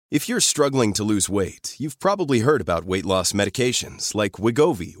If you're struggling to lose weight, you've probably heard about weight loss medications like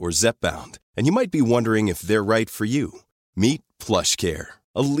Wegovy or Zepbound, and you might be wondering if they're right for you. Meet PlushCare,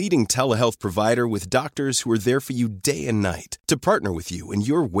 a leading telehealth provider with doctors who are there for you day and night to partner with you in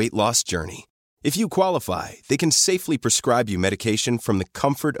your weight loss journey. If you qualify, they can safely prescribe you medication from the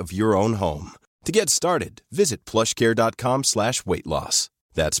comfort of your own home. To get started, visit plushcare.com/weightloss.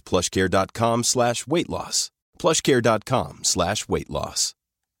 That's plushcare.com/weightloss. plushcare.com/weightloss.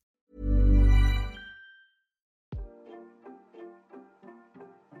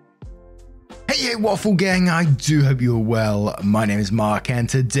 Hey Waffle Gang, I do hope you're well. My name is Mark and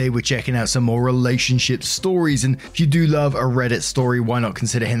today we're checking out some more relationship stories, and if you do love a Reddit story, why not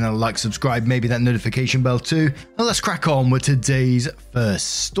consider hitting that like, subscribe, maybe that notification bell too. Now let's crack on with today's first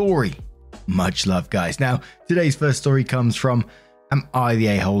story. Much love guys. Now today's first story comes from Am I the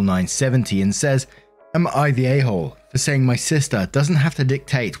A-hole 970 and says, am I the a-hole for saying my sister doesn't have to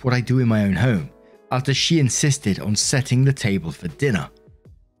dictate what I do in my own home after she insisted on setting the table for dinner?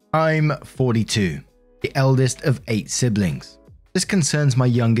 I'm 42, the eldest of 8 siblings. This concerns my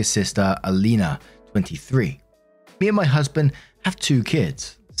youngest sister, Alina, 23. Me and my husband have 2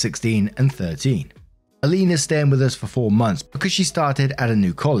 kids, 16 and 13. Alina's staying with us for 4 months because she started at a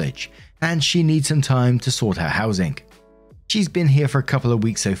new college and she needs some time to sort out housing. She's been here for a couple of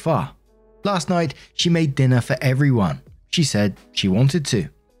weeks so far. Last night, she made dinner for everyone. She said she wanted to.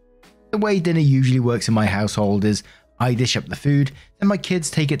 The way dinner usually works in my household is I dish up the food, then my kids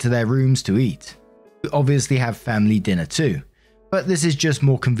take it to their rooms to eat. We obviously have family dinner too, but this is just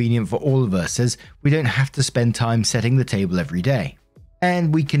more convenient for all of us as we don't have to spend time setting the table every day.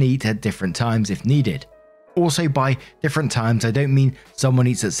 And we can eat at different times if needed. Also by different times I don't mean someone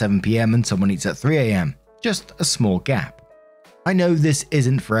eats at 7 PM and someone eats at 3 AM, just a small gap. I know this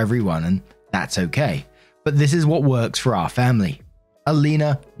isn't for everyone and that's okay, but this is what works for our family.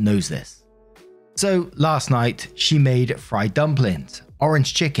 Alina knows this. So last night she made fried dumplings,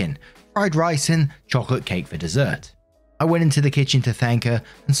 orange chicken, fried rice and chocolate cake for dessert. I went into the kitchen to thank her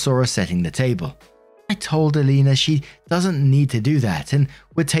and saw her setting the table. I told Alina she doesn't need to do that and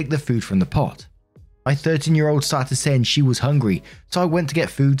would take the food from the pot. My 13-year-old started saying she was hungry, so I went to get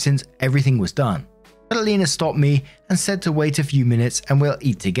food since everything was done. But Alina stopped me and said to wait a few minutes and we'll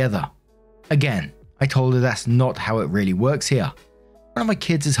eat together. Again, I told her that's not how it really works here. One of my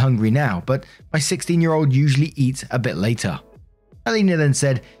kids is hungry now, but my 16-year-old usually eats a bit later. Alina then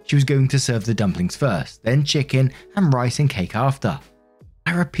said she was going to serve the dumplings first, then chicken and rice and cake after.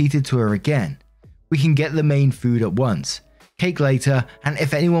 I repeated to her again, we can get the main food at once, cake later, and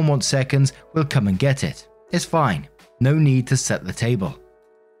if anyone wants seconds, we'll come and get it. It's fine, no need to set the table.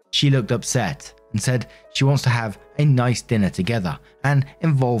 She looked upset and said she wants to have a nice dinner together and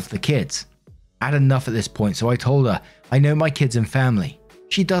involve the kids. I had enough at this point, so I told her I know my kids and family.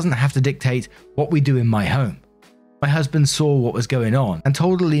 She doesn't have to dictate what we do in my home. My husband saw what was going on and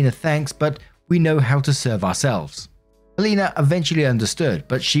told Alina thanks, but we know how to serve ourselves. Alina eventually understood,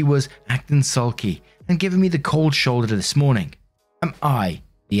 but she was acting sulky and giving me the cold shoulder this morning. Am I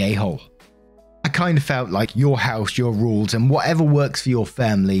the a-hole? I kind of felt like your house, your rules, and whatever works for your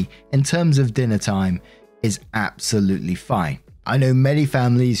family in terms of dinner time is absolutely fine. I know many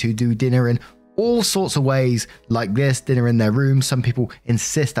families who do dinner in all sorts of ways, like this, dinner in their room. Some people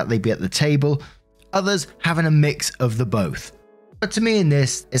insist that they be at the table, others having a mix of the both. But to me in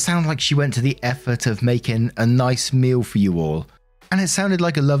this, it sounded like she went to the effort of making a nice meal for you all. And it sounded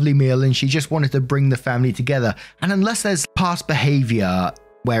like a lovely meal and she just wanted to bring the family together. And unless there's past behavior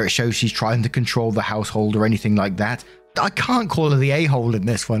where it shows she's trying to control the household or anything like that, I can't call her the a-hole in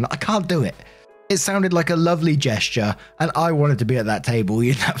this one. I can't do it. It sounded like a lovely gesture and I wanted to be at that table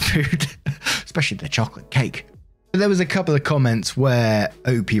eating that food, especially the chocolate cake. But there was a couple of comments where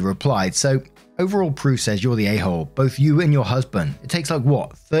OP replied, so overall Prue says you're the a-hole, both you and your husband. It takes like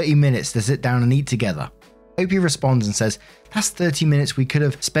what, 30 minutes to sit down and eat together. OP responds and says, that's 30 minutes we could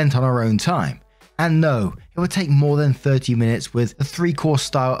have spent on our own time. And no, it would take more than 30 minutes with the 3-course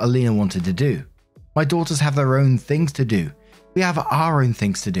style Alina wanted to do. My daughters have their own things to do. We have our own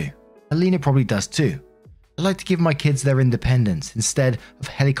things to do. Alina probably does too. I like to give my kids their independence instead of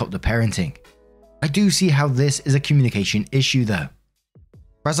helicopter parenting. I do see how this is a communication issue though.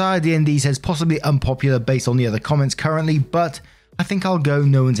 Razaya DND says possibly unpopular based on the other comments currently, but I think I'll go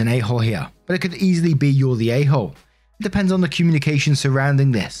no one's an a-hole here, but it could easily be you're the a-hole. It depends on the communication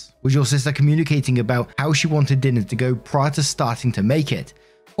surrounding this. Was your sister communicating about how she wanted dinner to go prior to starting to make it?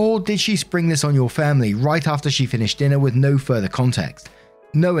 Or did she spring this on your family right after she finished dinner with no further context,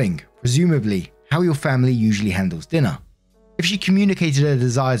 knowing, presumably, how your family usually handles dinner? If she communicated her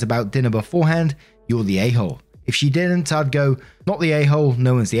desires about dinner beforehand, you're the a-hole. If she didn't, I'd go, not the a-hole,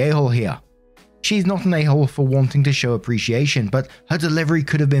 no one's the a-hole here. She's not an a-hole for wanting to show appreciation, but her delivery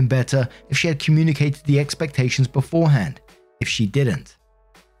could have been better if she had communicated the expectations beforehand. If she didn't.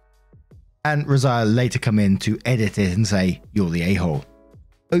 And Rosiah later come in to edit it and say, you're the a-hole.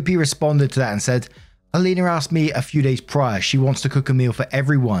 OP responded to that and said, Alina asked me a few days prior she wants to cook a meal for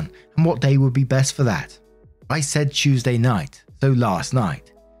everyone and what day would be best for that. I said Tuesday night, so last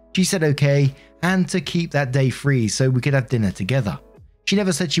night. She said okay, and to keep that day free so we could have dinner together. She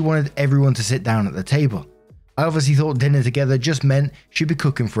never said she wanted everyone to sit down at the table. I obviously thought dinner together just meant she'd be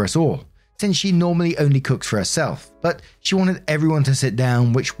cooking for us all, since she normally only cooks for herself, but she wanted everyone to sit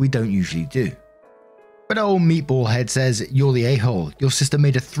down, which we don't usually do. But old Meatball Head says, you're the a-hole, your sister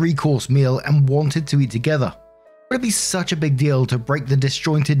made a 3-course meal and wanted to eat together. Would it be such a big deal to break the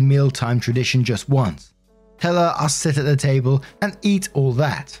disjointed mealtime tradition just once? Tell her I'll sit at the table and eat all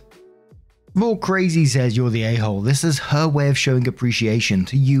that. Raw Crazy says you're the a-hole, this is her way of showing appreciation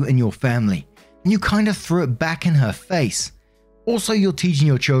to you and your family, and you kind of threw it back in her face. Also, you're teaching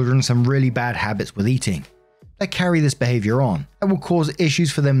your children some really bad habits with eating. They carry this behavior on that will cause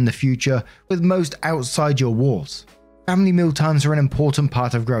issues for them in the future with most outside your walls. Family meal times are an important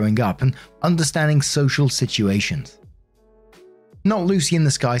part of growing up and understanding social situations. Not Lucy in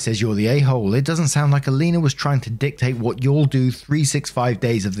the Sky says you're the a-hole. It doesn't sound like Alina was trying to dictate what you'll do 365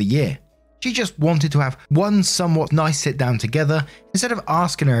 days of the year. She just wanted to have one somewhat nice sit down together. Instead of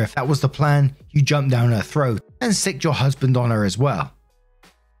asking her if that was the plan, you jumped down her throat and sicked your husband on her as well.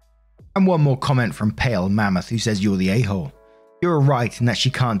 And one more comment from Pale Mammoth who says you're the a-hole. You're right in that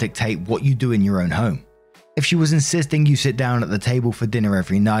she can't dictate what you do in your own home. If she was insisting you sit down at the table for dinner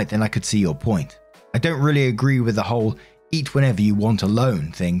every night, then I could see your point. I don't really agree with the whole eat whenever you want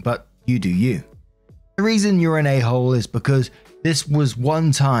alone thing, but you do you. The reason you're an a-hole is because this was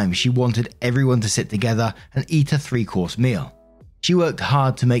one time she wanted everyone to sit together and eat a 3-course meal. She worked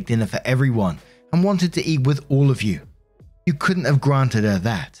hard to make dinner for everyone and wanted to eat with all of you. You couldn't have granted her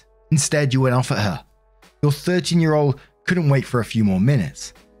that. Instead, you went off at her. Your 13-year-old couldn't wait for a few more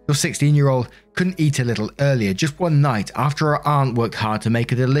minutes. Your 16-year-old couldn't eat a little earlier just one night after her aunt worked hard to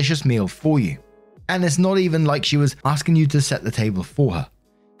make a delicious meal for you. And it's not even like she was asking you to set the table for her.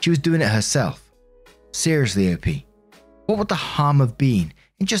 She was doing it herself. Seriously, OP. What would the harm have been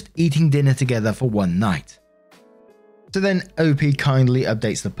in just eating dinner together for one night? So then OP kindly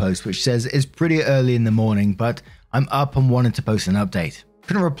updates the post, which says it's pretty early in the morning, but I'm up and wanted to post an update.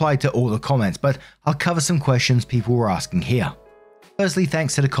 Couldn't reply to all the comments, but I'll cover some questions people were asking here. Firstly,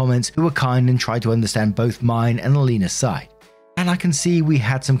 thanks to the comments who were kind and tried to understand both mine and Alina's side. And I can see we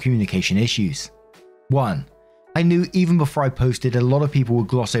had some communication issues. 1. I knew even before I posted, a lot of people would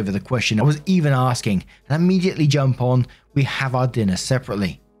gloss over the question I was even asking and immediately jump on, we have our dinner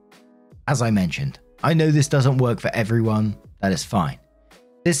separately. As I mentioned, I know this doesn't work for everyone, that is fine.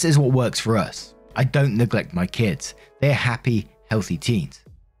 This is what works for us. I don't neglect my kids. They're happy, healthy teens.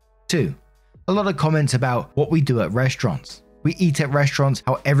 2. A lot of comments about what we do at restaurants. We eat at restaurants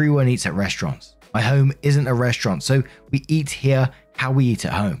how everyone eats at restaurants. My home isn't a restaurant, so we eat here how we eat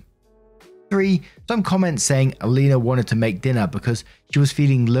at home. 3. Some comments saying Alina wanted to make dinner because she was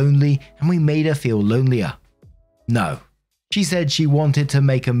feeling lonely and we made her feel lonelier. No. She said she wanted to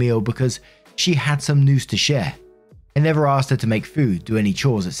make a meal because she had some news to share. I never asked her to make food, do any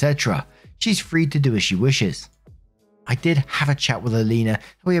chores, etc. She's free to do as she wishes. I did have a chat with Alina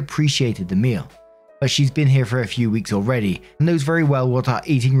and we appreciated the meal, but she's been here for a few weeks already and knows very well what our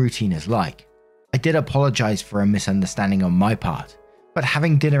eating routine is like. I did apologize for a misunderstanding on my part, but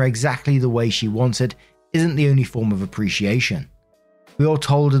having dinner exactly the way she wanted isn't the only form of appreciation. We all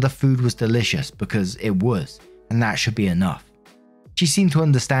told her the food was delicious because it was, and that should be enough. She seemed to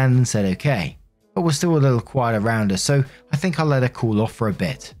understand and said okay, but was still a little quiet around us, so I think I'll let her cool off for a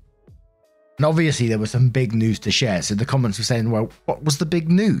bit. And obviously there was some big news to share, so the comments were saying, well, what was the big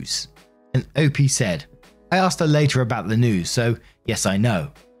news? And OP said, I asked her later about the news, so yes, I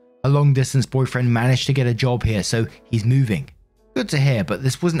know. A long-distance boyfriend managed to get a job here, so he's moving. Good to hear, but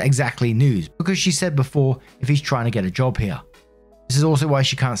this wasn't exactly news, because she said before if he's trying to get a job here. This is also why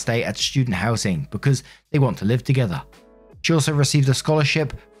she can't stay at student housing, because they want to live together. She also received a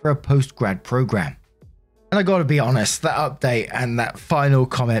scholarship for a post-grad program. And I gotta be honest, that update and that final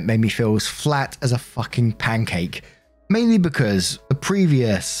comment made me feel as flat as a fucking pancake. Mainly because the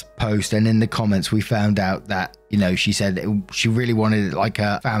previous post and in the comments we found out that, she said she really wanted it like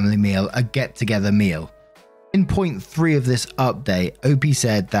a family meal, a get-together meal. In point 3 of this update, OP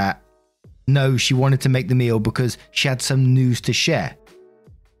said that no, she wanted to make the meal because she had some news to share.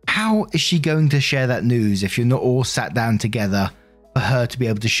 How is she going to share that news if you're not all sat down together for her to be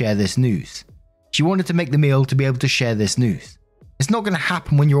able to share this news? She wanted to make the meal to be able to share this news. It's not going to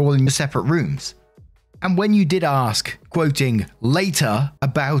happen when you're all in your separate rooms. And when you did ask, quoting, later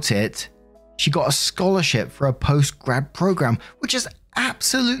about it, she got a scholarship for a post-grad program, which is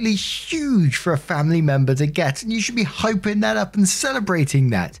absolutely huge for a family member to get, and you should be hyping that up and celebrating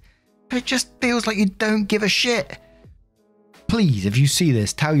that. But it just feels like you don't give a shit. Please, if you see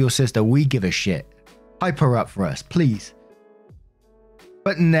this, tell your sister we give a shit. Hype her up for us, please.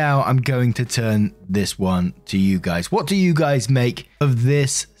 But now I'm going to turn this one to you guys. What do you guys make of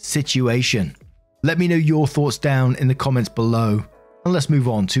this situation? Let me know your thoughts down in the comments below, and let's move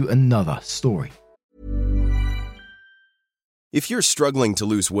on to another story. If you're struggling to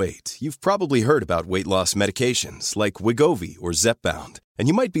lose weight, you've probably heard about weight loss medications like Wegovy or Zepbound, and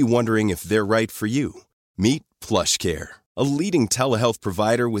you might be wondering if they're right for you. Meet PlushCare, a leading telehealth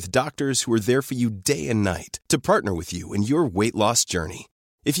provider with doctors who are there for you day and night to partner with you in your weight loss journey.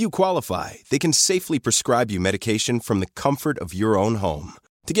 If you qualify, they can safely prescribe you medication from the comfort of your own home.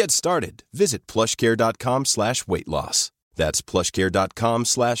 To get started, visit plushcare.com/weightloss. That's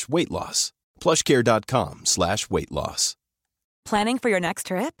plushcare.com/weightloss. plushcare.com/weightloss. Planning for your next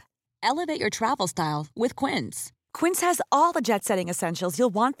trip? Elevate your travel style with Quince. Quince has all the jet-setting essentials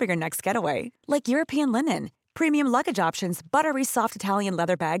you'll want for your next getaway, like European linen, premium luggage options, buttery soft Italian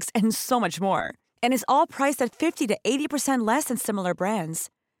leather bags, and so much more. And is all priced at 50 to 80% less than similar brands.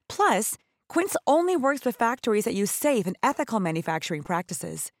 Plus, Quince only works with factories that use safe and ethical manufacturing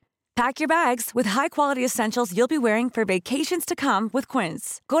practices. Pack your bags with high-quality essentials you'll be wearing for vacations to come with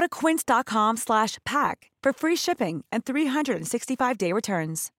Quince. Go to quince.com/pack for free shipping and 365-day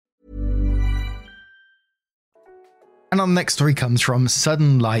returns. And our next story comes from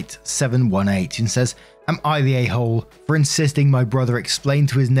SuddenLight718 and says, am I the a-hole for insisting my brother explain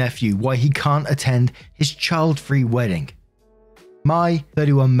to his nephew why he can't attend his child-free wedding? My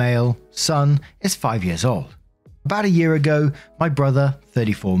 31 male son is 5 years old. About a year ago, my brother,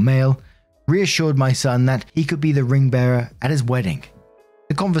 34 male, reassured my son that he could be the ring bearer at his wedding.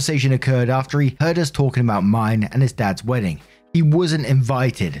 The conversation occurred after he heard us talking about mine and his dad's wedding. He wasn't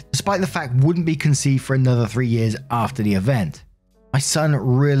invited, despite the fact wouldn't be conceived for another 3 years after the event. My son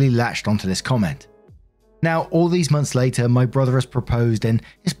really latched onto this comment. Now, all these months later, my brother has proposed and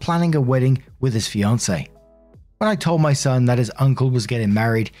is planning a wedding with his fiancée. When I told my son that his uncle was getting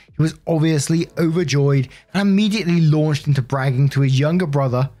married, he was obviously overjoyed and immediately launched into bragging to his younger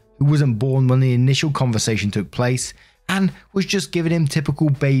brother, who wasn't born when the initial conversation took place, and was just giving him typical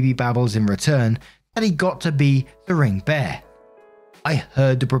baby babbles in return, that he got to be the ring bearer. I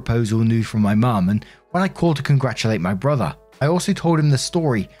heard the proposal news from my mum, and when I called to congratulate my brother, I also told him the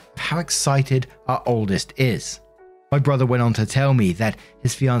story of how excited our oldest is. My brother went on to tell me that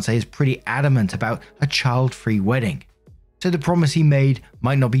his fiancée is pretty adamant about a child-free wedding, so the promise he made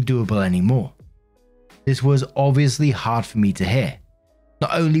might not be doable anymore. This was obviously hard for me to hear.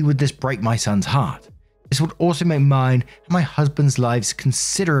 Not only would this break my son's heart, this would also make mine and my husband's lives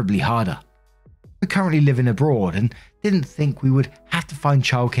considerably harder. We're currently living abroad and didn't think we would have to find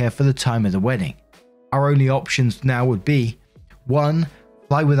childcare for the time of the wedding. Our only options now would be 1.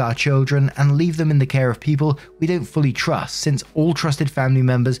 Fly with our children and leave them in the care of people we don't fully trust, since all trusted family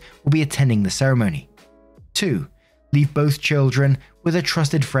members will be attending the ceremony. 2. Leave both children with a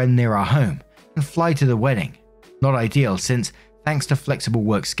trusted friend near our home and fly to the wedding. Not ideal, since thanks to flexible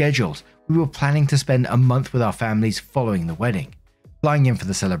work schedules, we were planning to spend a month with our families following the wedding. Flying in for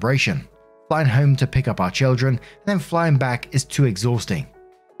the celebration, flying home to pick up our children, and then flying back is too exhausting.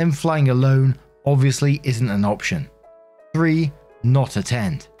 Then flying alone obviously isn't an option. 3. Not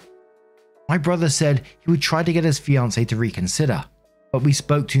attend. My brother said he would try to get his fiancée to reconsider, but we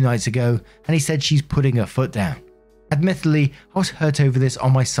spoke 2 nights ago and he said she's putting her foot down. Admittedly, I was hurt over this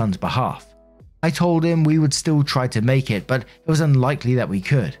on my son's behalf. I told him we would still try to make it, but it was unlikely that we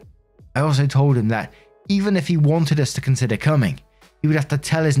could. I also told him that even if he wanted us to consider coming, he would have to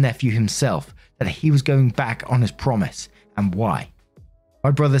tell his nephew himself that he was going back on his promise and why. My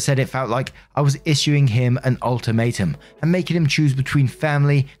brother said it felt like I was issuing him an ultimatum and making him choose between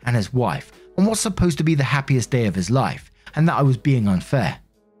family and his wife on what's supposed to be the happiest day of his life, and that I was being unfair.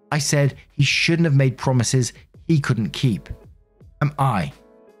 I said he shouldn't have made promises he couldn't keep. Am I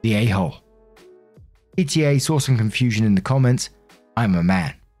the a-hole? ETA saw some confusion in the comments. I'm a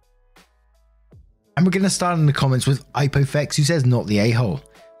man. And we're going to start in the comments with Ipofex, who says not the a-hole.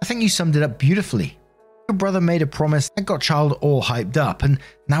 I think you summed it up beautifully. Your brother made a promise and got child all hyped up, and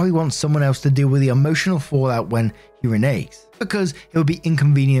now he wants someone else to deal with the emotional fallout when he reneges, because it would be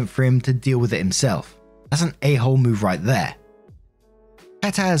inconvenient for him to deal with it himself. That's an a-hole move right there.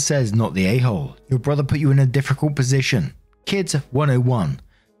 Kataz says not the a-hole. Your brother put you in a difficult position. Kids 101.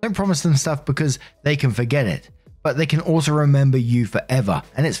 Don't promise them stuff because they can forget it, but they can also remember you forever,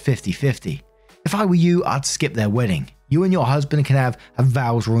 and it's 50-50. If I were you, I'd skip their wedding. You and your husband can have a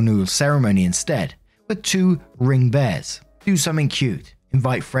vows renewal ceremony instead, with 2 ring bears. Do something cute.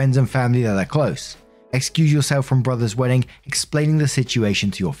 Invite friends and family that are close. Excuse yourself from brother's wedding, explaining the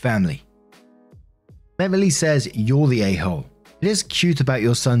situation to your family. Emily says you're the a-hole. It is cute about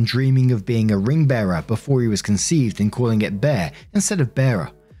your son dreaming of being a ring bearer before he was conceived and calling it bear instead of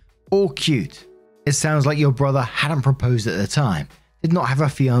bearer. All cute. It sounds like your brother hadn't proposed at the time, did not have a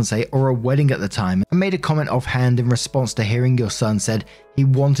fiance or a wedding at the time, and made a comment offhand in response to hearing your son said he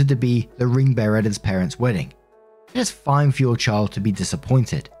wanted to be the ring bearer at his parents' wedding. It is fine for your child to be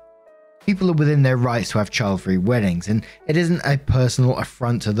disappointed. People are within their rights to have child-free weddings, and it isn't a personal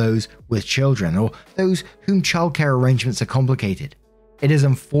affront to those with children or those whom childcare arrangements are complicated. It is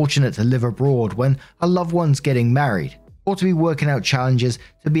unfortunate to live abroad when a loved one's getting married, or to be working out challenges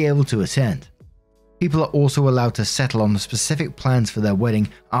to be able to attend. People are also allowed to settle on the specific plans for their wedding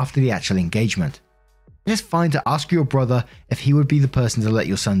after the actual engagement. It is fine to ask your brother if he would be the person to let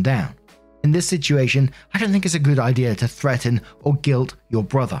your son down. In this situation, I don't think it's a good idea to threaten or guilt your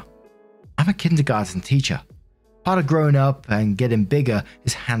brother. I'm a kindergarten teacher. Part of growing up and getting bigger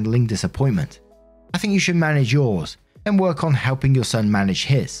is handling disappointment. I think you should manage yours and work on helping your son manage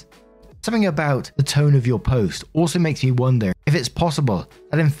his. Something about the tone of your post also makes me wonder if it's possible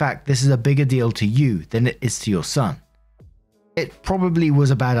that in fact this is a bigger deal to you than it is to your son. It probably was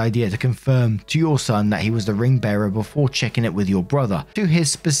a bad idea to confirm to your son that he was the ring bearer before checking it with your brother to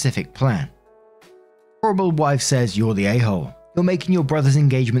his specific plan. Horrible wife says you're the a-hole. You're making your brother's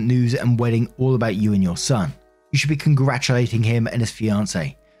engagement news and wedding all about you and your son. You should be congratulating him and his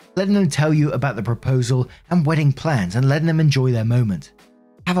fiancée, letting them tell you about the proposal and wedding plans and letting them enjoy their moment.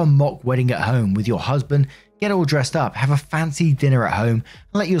 Have a mock wedding at home with your husband, get all dressed up, have a fancy dinner at home, and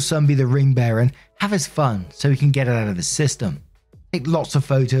let your son be the ring bearer and have his fun so he can get it out of his system. Take lots of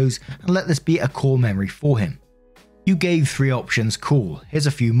photos and let this be a core memory for him. You gave 3 options, cool, here's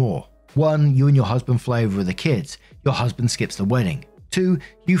a few more. 1. You and your husband fly over with the kids, your husband skips the wedding. 2.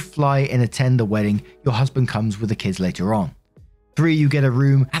 You fly and attend the wedding, your husband comes with the kids later on. 3. You get a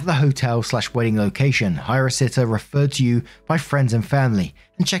room at the hotel/wedding location, hire a sitter referred to you by friends and family,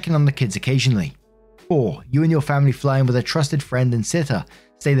 and check in on the kids occasionally. 4. You and your family fly in with a trusted friend and sitter,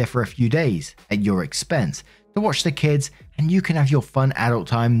 stay there for a few days, at your expense, to watch the kids, and you can have your fun adult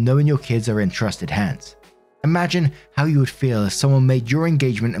time knowing your kids are in trusted hands. Imagine how you would feel if someone made your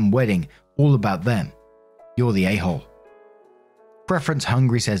engagement and wedding all about them. You're the a-hole. Preference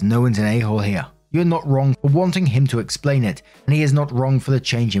Hungry says no one's an a-hole here. You're not wrong for wanting him to explain it, and he is not wrong for the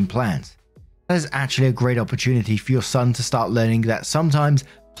change in plans. That is actually a great opportunity for your son to start learning that sometimes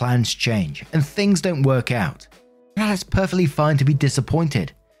plans change and things don't work out. And that it's perfectly fine to be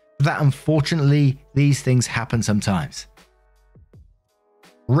disappointed, but that unfortunately these things happen sometimes.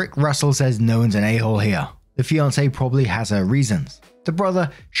 Rick Russell says no one's an a-hole here. The fiancé probably has her reasons. The brother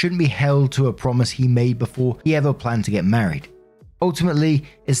shouldn't be held to a promise he made before he ever planned to get married. Ultimately,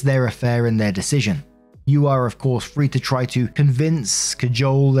 it's their affair and their decision. You are of course free to try to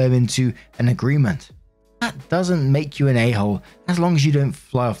cajole them into an agreement. That doesn't make you an a-hole as long as you don't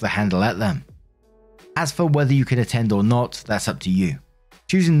fly off the handle at them. As for whether you can attend or not, that's up to you.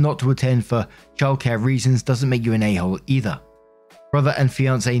 Choosing not to attend for childcare reasons doesn't make you an a-hole either. Brother and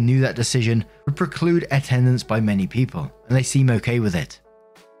fiancé knew that decision would preclude attendance by many people, and they seem okay with it.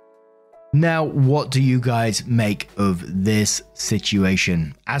 Now, what do you guys make of this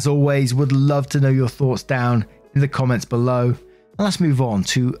situation? As always, would love to know your thoughts down in the comments below. And let's move on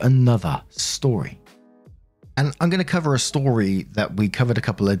to another story. And I'm going to cover a story that we covered a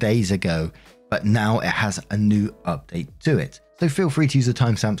couple of days ago, but now it has a new update to it. So feel free to use the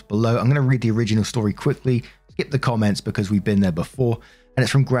timestamps below. I'm going to read the original story quickly, skip the comments because we've been there before. And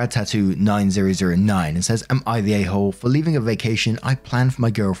it's from GradTattoo9009 and says, am I the a-hole for leaving a vacation I planned for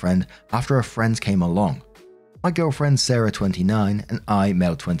my girlfriend after her friends came along? My girlfriend Sarah 29 and I,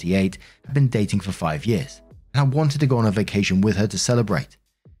 male 28, have been dating for 5 years, and I wanted to go on a vacation with her to celebrate.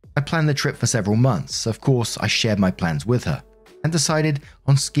 I planned the trip for several months. Of course, I shared my plans with her and decided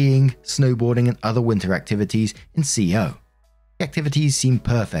on skiing, snowboarding and other winter activities in CO. The activities seemed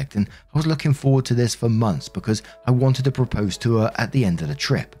perfect and I was looking forward to this for months because I wanted to propose to her at the end of the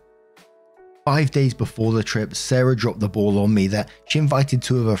trip. 5 days before the trip, Sarah dropped the ball on me that she invited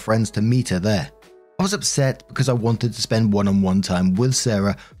 2 of her friends to meet her there. I was upset because I wanted to spend one-on-one time with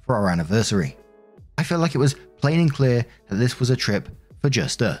Sarah for our anniversary. I felt like it was plain and clear that this was a trip for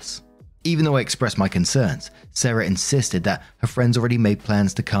just us. Even though I expressed my concerns, Sarah insisted that her friends already made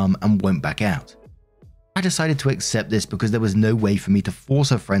plans to come and went back out. I decided to accept this because there was no way for me to force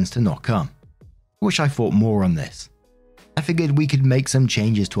her friends to not come. I wish I thought more on this. I figured we could make some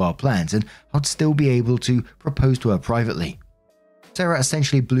changes to our plans and I'd still be able to propose to her privately. Sarah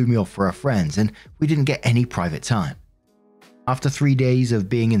essentially blew me off for her friends and we didn't get any private time. After 3 days of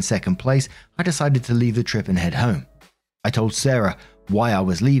being in second place, I decided to leave the trip and head home. I told Sarah why I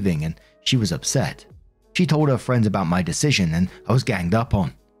was leaving and she was upset. She told her friends about my decision and I was ganged up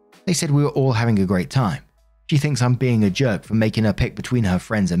on. They said we were all having a great time. She thinks I'm being a jerk for making her pick between her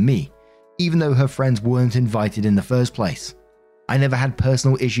friends and me, even though her friends weren't invited in the first place. I never had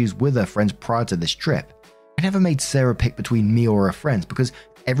personal issues with her friends prior to this trip. I never made Sarah pick between me or her friends because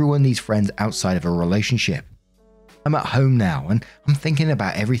everyone needs friends outside of a relationship. I'm at home now and I'm thinking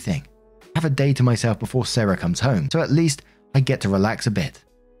about everything. I have a day to myself before Sarah comes home, so at least I get to relax a bit.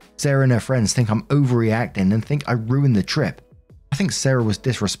 Sarah and her friends think I'm overreacting and think I ruined the trip. I think Sarah was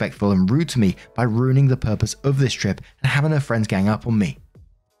disrespectful and rude to me by ruining the purpose of this trip and having her friends gang up on me.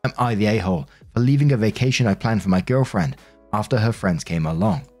 Am I the a-hole for leaving a vacation I planned for my girlfriend after her friends came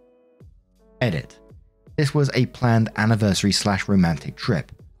along? Edit. This was a planned anniversary/romantic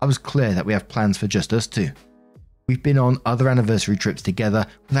trip. I was clear that we have plans for just us two. We've been on other anniversary trips together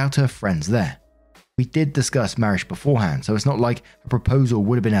without her friends there. We did discuss marriage beforehand, so it's not like a proposal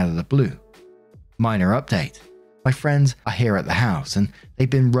would have been out of the blue. Minor update. My friends are here at the house and they've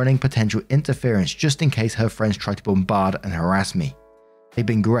been running potential interference just in case her friends try to bombard and harass me. They've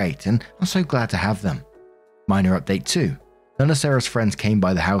been great and I'm so glad to have them. Minor update too. None of Sarah's friends came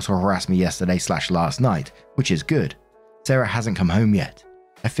by the house or harassed me yesterday/last night, which is good. Sarah hasn't come home yet.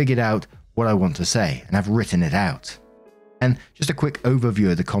 I figured out what I want to say and I've written it out. And just a quick overview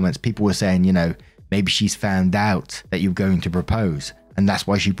of the comments, people were saying, maybe she's found out that you're going to propose and that's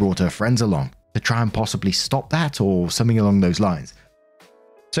why she brought her friends along, to try and possibly stop that or something along those lines.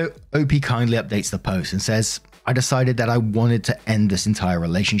 So OP kindly updates the post and says, I decided that I wanted to end this entire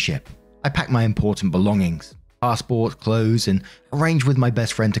relationship. I packed my important belongings, passport, clothes, and arranged with my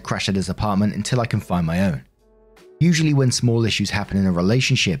best friend to crash at his apartment until I can find my own. Usually when small issues happen in a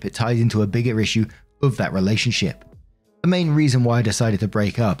relationship, it ties into a bigger issue of that relationship. The main reason why I decided to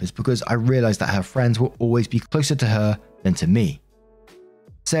break up is because I realized that her friends will always be closer to her than to me.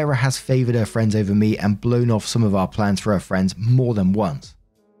 Sarah has favored her friends over me and blown off some of our plans for her friends more than once.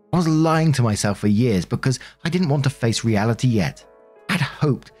 I was lying to myself for years because I didn't want to face reality yet. I'd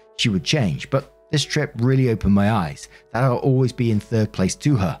hoped she would change, but this trip really opened my eyes that I'll always be in third place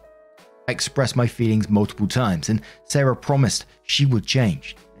to her. I expressed my feelings multiple times and Sarah promised she would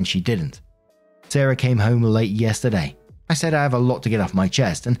change, and she didn't. Sarah came home late yesterday. I said I have a lot to get off my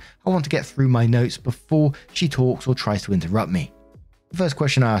chest and I want to get through my notes before she talks or tries to interrupt me. The first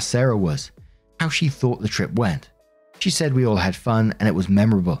question I asked Sarah was how she thought the trip went. She said we all had fun and it was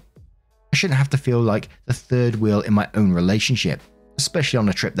memorable. I shouldn't have to feel like the third wheel in my own relationship, especially on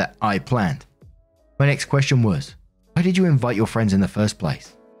a trip that I planned. My next question was, why did you invite your friends in the first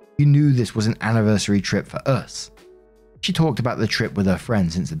place? You knew this was an anniversary trip for us. She talked about the trip with her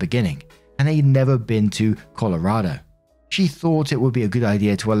friends since the beginning, and they'd never been to Colorado. She thought it would be a good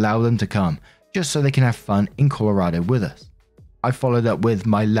idea to allow them to come, just so they can have fun in Colorado with us. I followed up with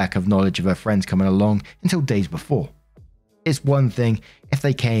my lack of knowledge of her friends coming along until days before. It's one thing if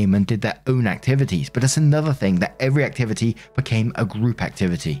they came and did their own activities, but it's another thing that every activity became a group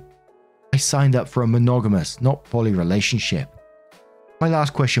activity. I signed up for a monogamous, not poly relationship. My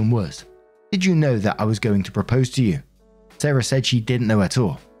last question was, did you know that I was going to propose to you? Sarah said she didn't know at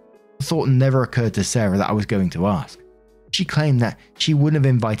all. The thought never occurred to Sarah that I was going to ask. She claimed that she wouldn't have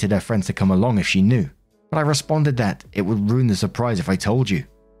invited her friends to come along if she knew, but I responded that it would ruin the surprise if I told you.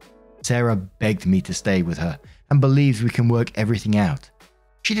 Sarah begged me to stay with her and believes we can work everything out.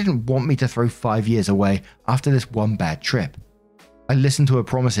 She didn't want me to throw 5 years away after this one bad trip. I listened to her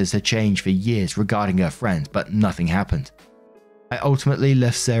promises to change for years regarding her friends, but nothing happened. I ultimately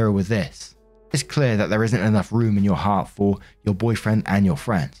left Sarah with this. It's clear that there isn't enough room in your heart for your boyfriend and your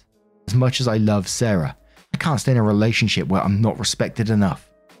friends. As much as I love Sarah, I can't stay in a relationship where I'm not respected enough.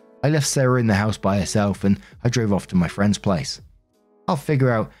 I left Sarah in the house by herself and I drove off to my friend's place. I'll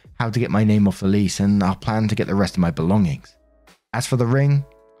figure out how to get my name off the lease and I'll plan to get the rest of my belongings. As for the ring,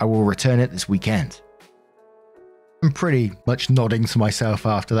 I will return it this weekend. I'm pretty much nodding to myself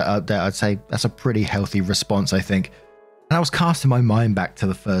after that update. I'd say that's a pretty healthy response, I think. And I was casting my mind back to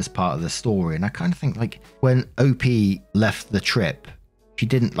the first part of the story, and I kind of think like when OP left the trip, she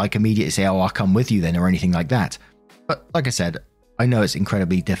didn't like immediately say, oh, I'll come with you then or anything like that. But like I said, I know it's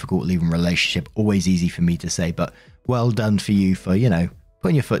incredibly difficult leaving a relationship, always easy for me to say, but well done for you for,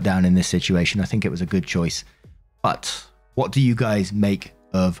 putting your foot down in this situation. I think it was a good choice. But what do you guys make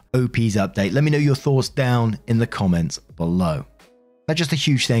of OP's update. Let me know your thoughts down in the comments below. Now, just a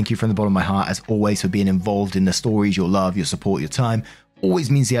huge thank you from the bottom of my heart, as always, for being involved in the stories. Your love, your support, your time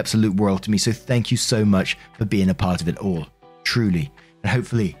always means the absolute world to me. So thank you so much for being a part of it all. Truly. And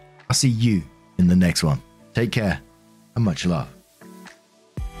hopefully, I'll see you in the next one. Take care and much love.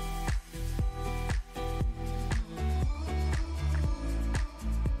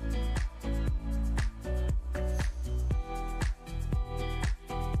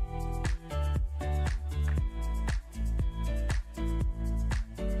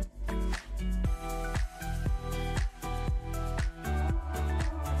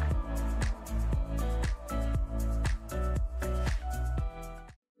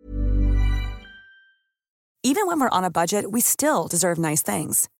 Even when we're on a budget, we still deserve nice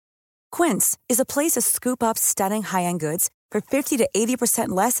things. Quince is a place to scoop up stunning high-end goods for 50 to 80%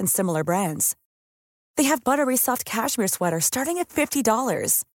 less than similar brands. They have buttery soft cashmere sweaters starting at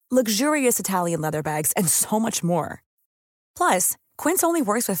 $50, luxurious Italian leather bags, and so much more. Plus, Quince only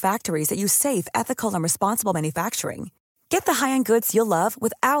works with factories that use safe, ethical, and responsible manufacturing. Get the high-end goods you'll love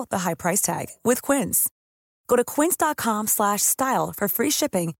without the high price tag with Quince. Go to quince.com/style for free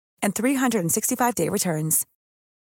shipping and 365-day returns.